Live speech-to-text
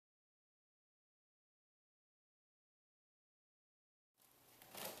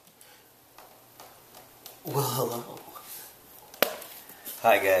Well, hello.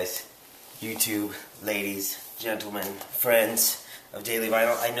 Hi guys, YouTube, ladies, gentlemen, friends of Daily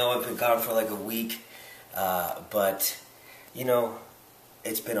Vinyl. I know I've been gone for like a week, but, you know,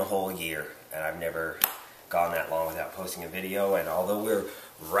 it's been a whole year, and I've never gone that long without posting a video, and although we're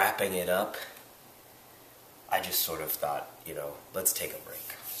wrapping it up, I just sort of thought, you know, let's take a break.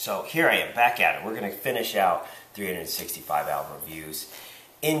 So here I am, back at it. We're going to finish out 365 album reviews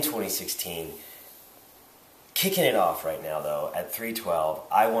in 2016. Kicking it off right now, though, at 312,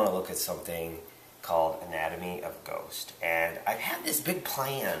 I want to look at something called Anatomy of a Ghost. And I've had this big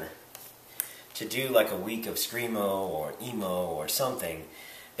plan to do like a week of Screamo or Emo or something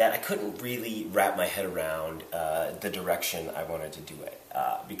that I couldn't really wrap my head around the direction I wanted to do it.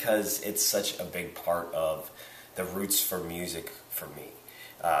 Because it's such a big part of the roots for music for me.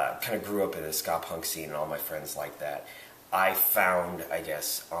 Kind of grew up in the ska punk scene and all my friends like that. I found, I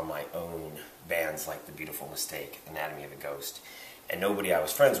guess, on my own bands like The Beautiful Mistake, Anatomy of a Ghost, and nobody I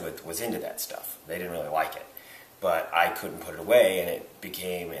was friends with was into that stuff. They didn't really like it. But I couldn't put it away, and it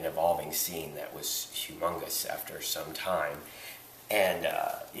became an evolving scene that was humongous after some time. And,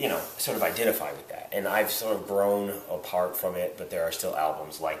 you know, sort of identify with that. And I've sort of grown apart from it, but there are still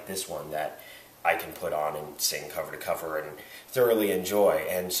albums like this one that I can put on and sing cover to cover and thoroughly enjoy.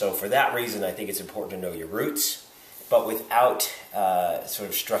 And so for that reason, I think it's important to know your roots, but without sort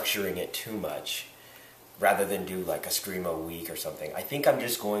of structuring it too much, rather than do like a Screamo week or something. I think I'm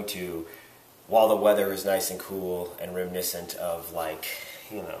just going to, while the weather is nice and cool and reminiscent of like,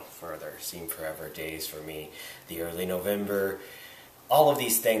 you know, Seem Forever days for me, the early November, all of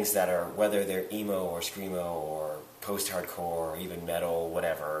these things that are, whether they're emo or Screamo or post-hardcore or even metal,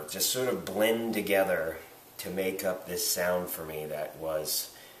 whatever, just sort of blend together to make up this sound for me that was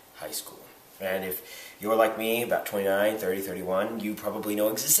high school. And if you're like me, about 29, 30, 31, you probably know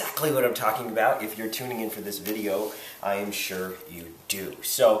exactly what I'm talking about. If you're tuning in for this video, I am sure you do.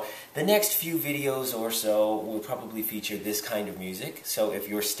 So the next few videos or so will probably feature this kind of music. So if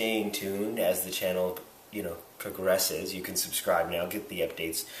you're staying tuned as the channel, you know, progresses, you can subscribe now, get the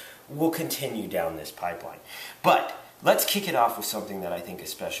updates. We'll continue down this pipeline. But let's kick it off with something that I think is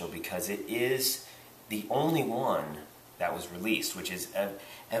special because it is the only one that was released, which is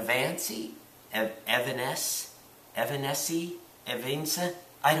Evanesce? Evanesce?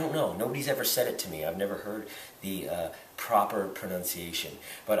 I don't know. Nobody's ever said it to me. I've never heard the proper pronunciation.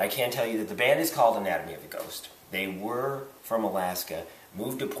 But I can tell you that the band is called Anatomy of a Ghost. They were from Alaska,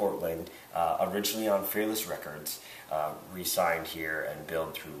 moved to Portland, originally on Fearless Records, re-signed here and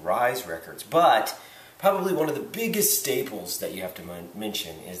billed through Rise Records. But probably one of the biggest staples that you have to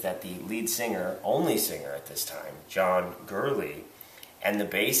mention is that the lead singer, only singer at this time, John Gurley, and the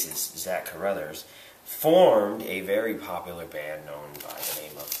bassist, Zach Carruthers, formed a very popular band known by the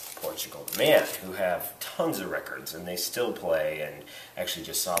name of Portugal the Man, who have tons of records, and they still play, and actually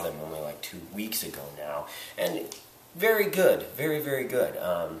just saw them only like 2 weeks ago now. And very good, very, very good.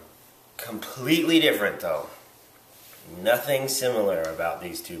 Completely different, though. Nothing similar about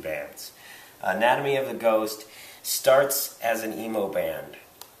these two bands. Anatomy of the Ghost starts as an emo band.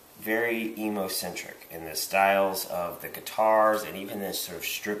 Very emo-centric in the styles of the guitars and even this sort of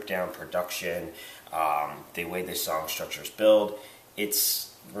stripped-down production, the way the song structures build.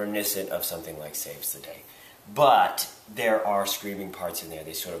 It's reminiscent of something like Saves the Day. But there are screaming parts in there.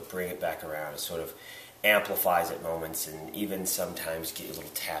 They sort of bring it back around. It sort of amplifies at moments and even sometimes get a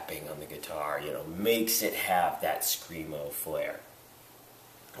little tapping on the guitar, you know, makes it have that Screamo flair.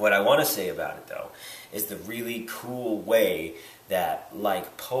 What I want to say about it, though, is the really cool way that,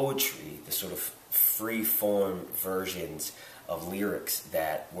 like poetry, the sort of free-form versions of lyrics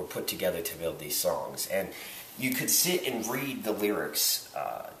that were put together to build these songs. And you could sit and read the lyrics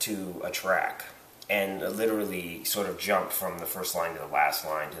to a track and literally sort of jump from the first line to the last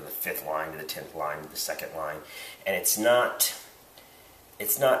line, to the 5th line, to the 10th line, to the 2nd line. And it's not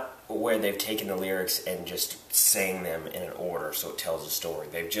where they've taken the lyrics and just sang them in an order so it tells a story.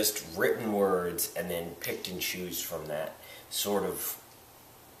 They've just written words and then picked and choose from that sort of,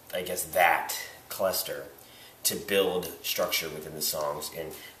 I guess, that cluster to build structure within the songs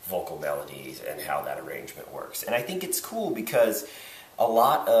and vocal melodies and how that arrangement works. And I think it's cool because a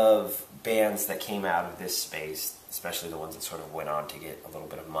lot of bands that came out of this space, especially the ones that sort of went on to get a little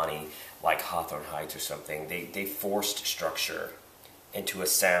bit of money, like Hawthorne Heights or something, they forced structure into a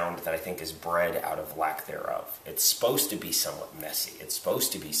sound that I think is bred out of lack thereof. It's supposed to be somewhat messy. It's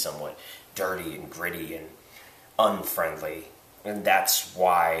supposed to be somewhat dirty and gritty and unfriendly. And that's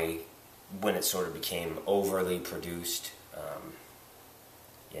why when it sort of became overly produced,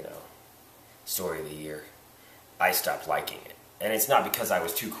 you know, story of the year, I stopped liking it. And it's not because I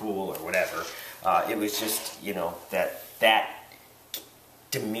was too cool or whatever. It was just, you know, that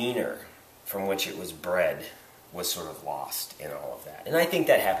demeanor from which it was bred was sort of lost in all of that. And I think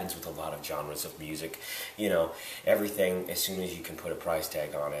that happens with a lot of genres of music. You know, everything, as soon as you can put a price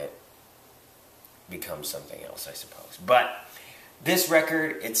tag on it, becomes something else, I suppose. But this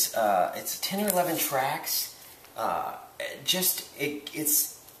record, it's 10 or 11 tracks.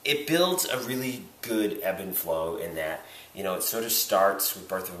 It builds a really good ebb and flow in that, you know, it sort of starts with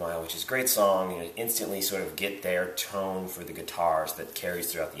Birth of a Mile, which is a great song. You know, instantly sort of get their tone for the guitars that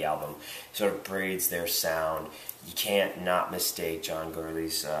carries throughout the album, sort of breeds their sound. You can't not mistake John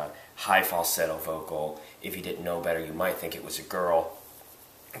Gurley's high falsetto vocal. If you didn't know better, you might think it was a girl.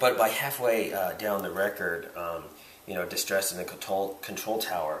 But by halfway down the record, you know, Distress in the Control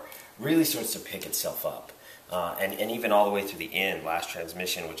Tower really starts to pick itself up. And even all the way through the end, Last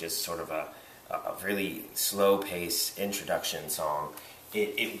Transmission, which is sort of a really slow-paced introduction song,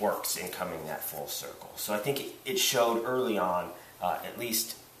 it works in coming that full circle. So I think it showed early on, at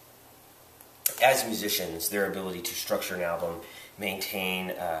least as musicians, their ability to structure an album, maintain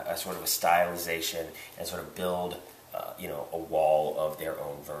a sort of a stylization, and sort of build, you know, a wall of their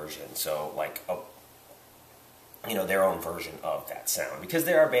own version. So, like, you know, their own version of that sound. Because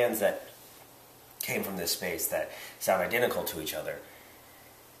there are bands that came from this space that sound identical to each other,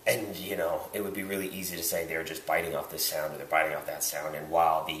 and, you know, it would be really easy to say they're just biting off this sound or they're biting off that sound, and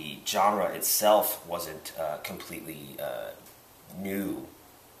while the genre itself wasn't completely new,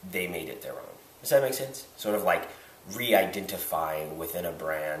 they made it their own. Does that make sense? Sort of like re-identifying within a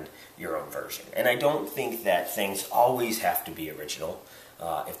brand your own version. And I don't think that things always have to be original.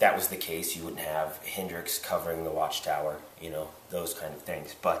 If that was the case, you wouldn't have Hendrix covering the Watchtower, you know, those kind of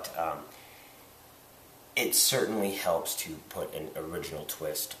things. But it certainly helps to put an original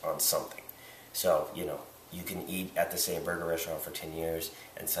twist on something. So, you know, you can eat at the same burger restaurant for 10 years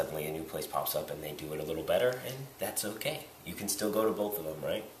and suddenly a new place pops up and they do it a little better, and that's okay. You can still go to both of them,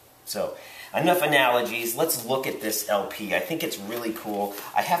 right? So, enough analogies. Let's look at this LP. I think it's really cool.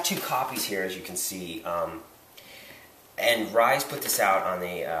 I have 2 copies here, as you can see. And Rise put this out on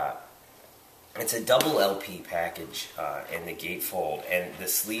the... it's a double LP package in the gatefold, and the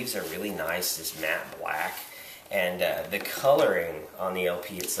sleeves are really nice, this matte black, and the coloring on the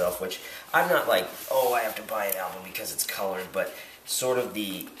LP itself, which I'm not like, oh, I have to buy an album because it's colored, but sort of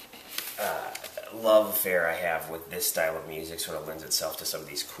the love affair I have with this style of music sort of lends itself to some of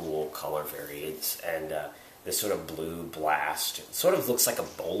these cool color variants, and this sort of blue blast, it sort of looks like a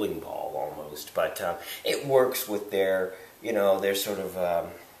bowling ball almost, but it works with their, you know, their sort of...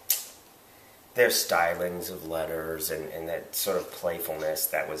 their stylings of letters and that sort of playfulness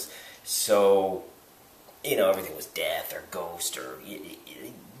that was so, you know, everything was death or ghost or,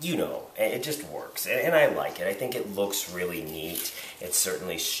 you know, it just works. And I like it. I think it looks really neat. It's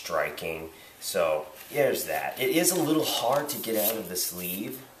certainly striking. So, there's that. It is a little hard to get out of the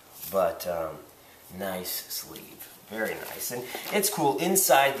sleeve, but nice sleeve. Very nice. And it's cool.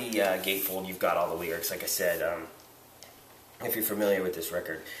 Inside the gatefold, you've got all the lyrics. Like I said, if you're familiar with this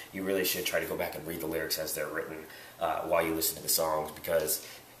record, you really should try to go back and read the lyrics as they're written while you listen to the songs, because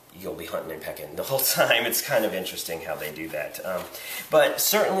you'll be hunting and pecking the whole time. It's kind of interesting how they do that. But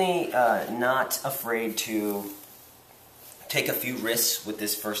certainly not afraid to take a few risks with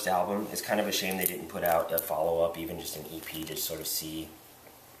this first album. It's kind of a shame they didn't put out a follow-up, even just an EP, to sort of see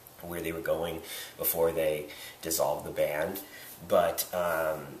where they were going before they dissolved the band. But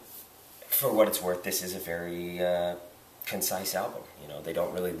for what it's worth, this is a very... concise album. You know, they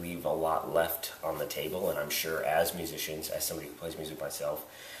don't really leave a lot left on the table, and I'm sure as musicians, as somebody who plays music myself,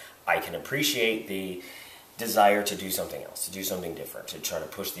 I can appreciate the desire to do something else, to do something different, to try to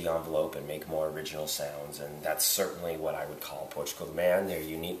push the envelope and make more original sounds, and that's certainly what I would call Portugal the Man. They're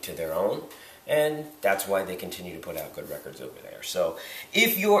unique to their own, and that's why they continue to put out good records over there. So,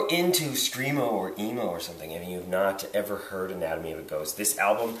 if you're into screamo or emo or something, and you've not ever heard Anatomy of a Ghost, this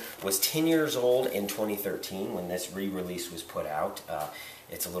album was 10 years old in 2013 when this re-release was put out.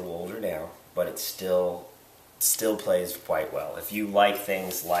 It's a little older now, but it still plays quite well. If you like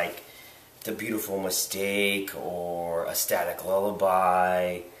things like The Beautiful Mistake or A Static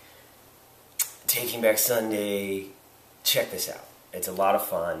Lullaby, Taking Back Sunday, check this out. It's a lot of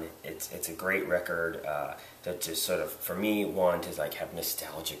fun. It's a great record that just sort of, for me, one to like have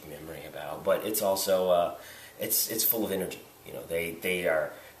nostalgic memory about. But it's also it's full of energy. You know, they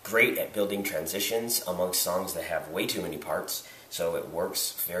are great at building transitions amongst songs that have way too many parts. So it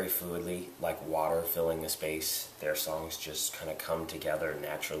works very fluidly, like water filling a space. Their songs just kind of come together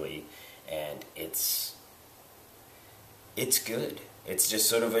naturally, and it's good. it's just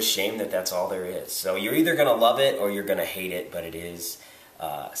sort of a shame that that's all there is. So you're either going to love it or you're going to hate it, but it is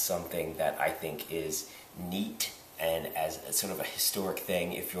something that I think is neat, and as sort of a historic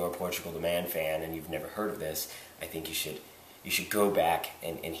thing. If you're a Portugal the Man fan and you've never heard of this, I think you should go back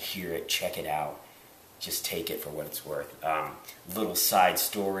and hear it, check it out. Just take it for what it's worth. Little side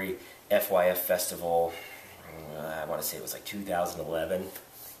story, FYF Festival, I want to say it was like 2011.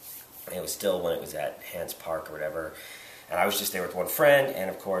 It was still when it was at Hans Park or whatever. And I was just there with one friend, and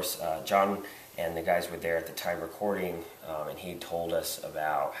of course, John and the guys were there at the time recording, and he told us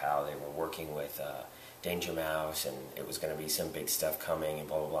about how they were working with Danger Mouse, and it was going to be some big stuff coming, and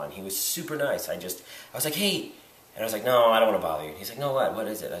blah, blah, blah. And he was super nice. I was like, hey, and I was like, no, I don't want to bother you. And he's like, no, what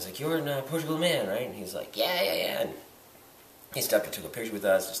is it? I was like, you're in Portugal Man, right? And he's like, yeah. And he stopped and took a picture with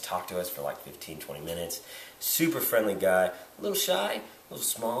us, just talked to us for like 15, 20 minutes. Super friendly guy, a little shy, a little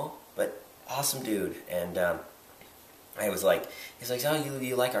small, but awesome dude. And I was like, he's like, oh,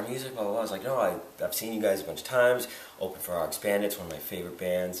 you like our music, blah, blah, blah. I was like, no, I've seen you guys a bunch of times, open for our Expanded, it's one of my favorite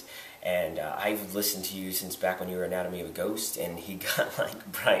bands, and I've listened to you since back when you were Anatomy of a Ghost. And he got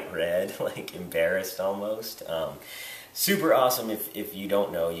like bright red, like embarrassed almost. Super awesome. If you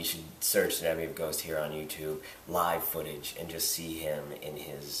don't know, you should search Anatomy of a Ghost here on YouTube, live footage, and just see him in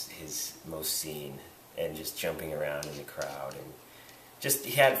his most scene, and just jumping around in the crowd, and just,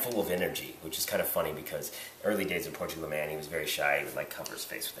 he had full of energy, which is kind of funny because early days of Portugal the Man, he was very shy. He would like cover his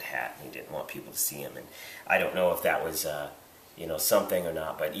face with a hat, and he didn't want people to see him. And I don't know if that was, something or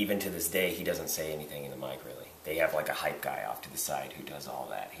not, but even to this day, he doesn't say anything in the mic, really. They have like a hype guy off to the side who does all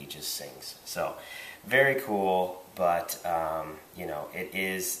that. He just sings. So, very cool, but, it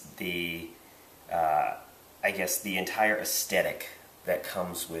is the, I guess, the entire aesthetic that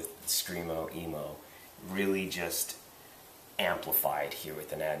comes with Screamo Emo really just amplified here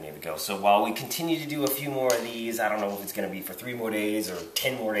with Anatomy of a Ghost. So while we continue to do a few more of these, I don't know if it's going to be for 3 more days or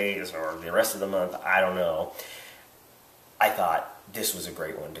 10 more days or the rest of the month, I don't know. I thought this was a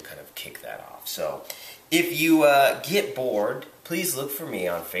great one to kind of kick that off. So if you get bored, please look for me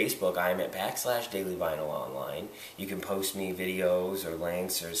on Facebook. I am at /DailyVinylOnline. You can post me videos or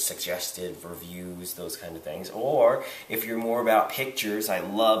links or suggested reviews, those kind of things. Or if you're more about pictures, I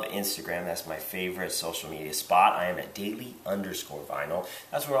love Instagram. That's my favorite social media spot. I am at daily_vinyl.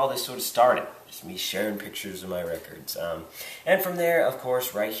 That's where all this sort of started. Just me sharing pictures of my records. And from there, of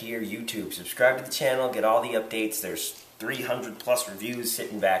course, right here, YouTube. Subscribe to the channel, get all the updates. There's 300 plus reviews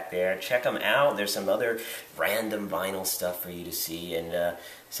sitting back there. Check them out. There's some other random vinyl stuff for you to see, and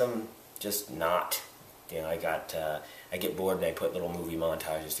some just not. I get bored and I put little movie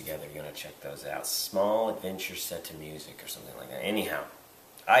montages together. You're gonna check those out. Small adventure set to music or something like that. Anyhow,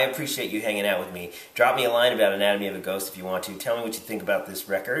 I appreciate you hanging out with me. Drop me a line about Anatomy of a Ghost if you want to. Tell me what you think about this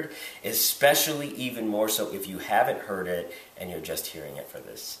record, especially even more so if you haven't heard it and you're just hearing it for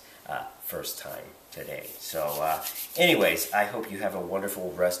this first time today. So anyways, I hope you have a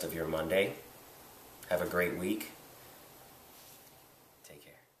wonderful rest of your Monday. Have a great week.